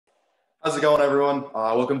How's it going, everyone?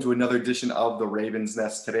 Welcome to another edition of the Ravens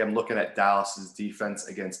Nest. Today I'm looking at Dallas's defense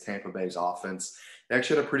against Tampa Bay's offense. They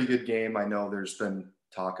actually had a pretty good game. I know there's been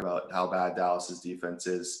talk about how bad Dallas's defense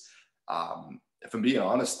is. If I'm being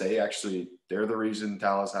honest, they're the reason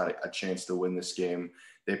Dallas had a chance to win this game.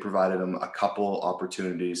 They provided them a couple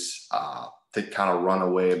opportunities to kind of run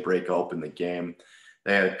away and break open the game.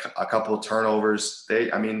 They had a couple of turnovers.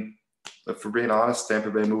 But for being honest,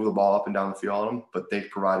 Tampa Bay moved the ball up and down the field on them, but they've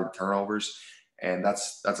provided turnovers, and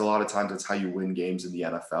that's a lot of times that's how you win games in the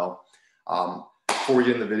NFL. Before we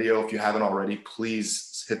get in the video, if you haven't already,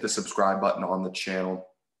 please hit the subscribe button on the channel.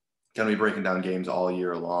 Going to be breaking down games all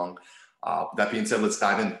year long. That being said, let's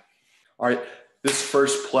dive in. All right, this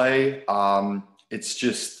first play, it's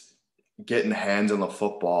just getting hands on the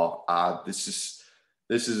football. This is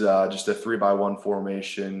just a 3-by-1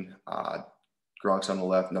 formation. Gronk's on the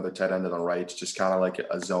left, another tight end on the right. It's just kind of like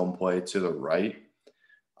a zone play to the right.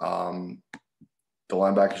 The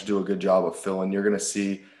linebackers do a good job of filling. You're going to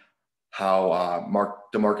see how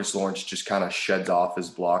DeMarcus Lawrence just kind of sheds off his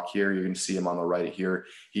block here. You're going to see him on the right here.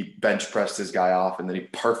 He bench pressed his guy off, and then he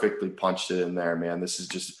perfectly punched it in there, man. This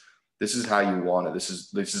is how you want it. This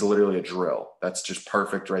is literally a drill. That's just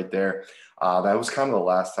perfect right there. That was kind of the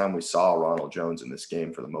last time we saw Ronald Jones in this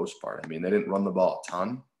game for the most part. I mean, they didn't run the ball a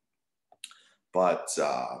ton. But,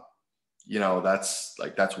 that's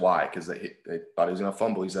why, because they thought he was going to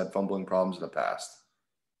fumble. He's had fumbling problems in the past.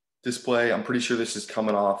 This play, I'm pretty sure this is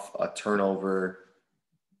coming off a turnover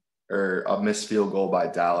or a missed field goal by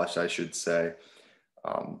Dallas, I should say.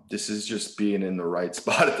 This is just being in the right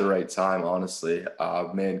spot at the right time, honestly.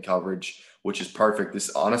 Man coverage, which is perfect.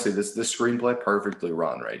 This screenplay perfectly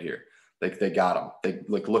run right here. Like, they got him.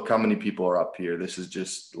 Look how many people are up here. This is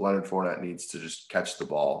just Leonard Fournette needs to just catch the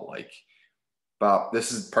ball. Wow,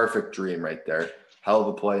 this is perfect dream right there. Hell of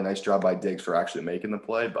a play. Nice job by Diggs for actually making the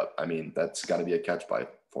play. But, I mean, that's got to be a catch by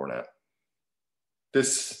Fournette.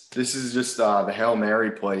 This is just the Hail Mary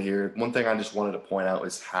play here. One thing I just wanted to point out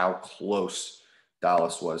is how close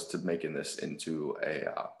Dallas was to making this into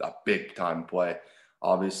a big-time play.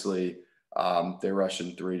 Obviously, they rushed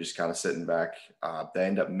in 3, just kind of sitting back. They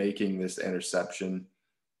end up making this interception.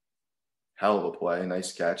 Hell of a play.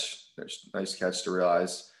 Nice catch. Nice catch to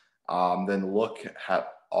realize. Then look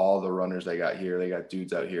at all the runners they got here. They got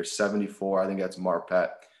dudes out here. 74, I think that's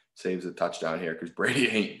Marpet, saves a touchdown here because Brady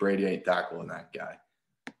ain't tackling that guy.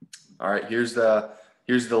 All right, here's the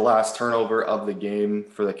last turnover of the game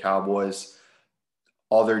for the Cowboys.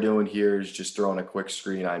 All they're doing here is just throwing a quick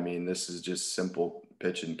screen. I mean, this is just simple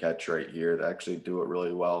pitch and catch right here. They actually do it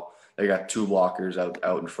really well. They got 2 blockers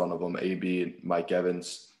out in front of them, AB and Mike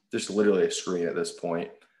Evans. Just literally a screen at this point.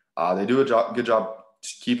 They do a good job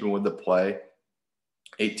keeping with the play.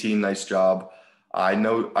 18, nice job. I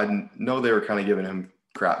know they were kind of giving him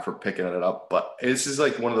crap for picking it up, but this is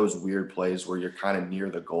like one of those weird plays where you're kind of near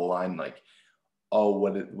the goal line. Like, oh,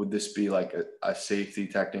 would this be like a safety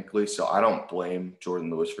technically? So I don't blame Jordan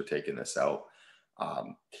Lewis for taking this out.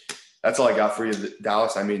 That's all I got for you,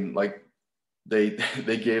 Dallas. I mean, like they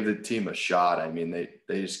gave the team a shot. I mean, they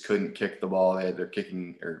just couldn't kick the ball. They had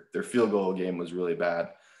their field goal game was really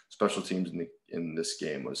bad. Special teams in this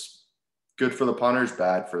game was good for the punters,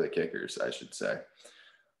 bad for the kickers, I should say.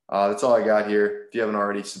 That's all I got here. If you haven't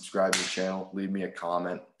already, subscribe to the channel. Leave me a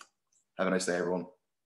comment. Have a nice day, everyone.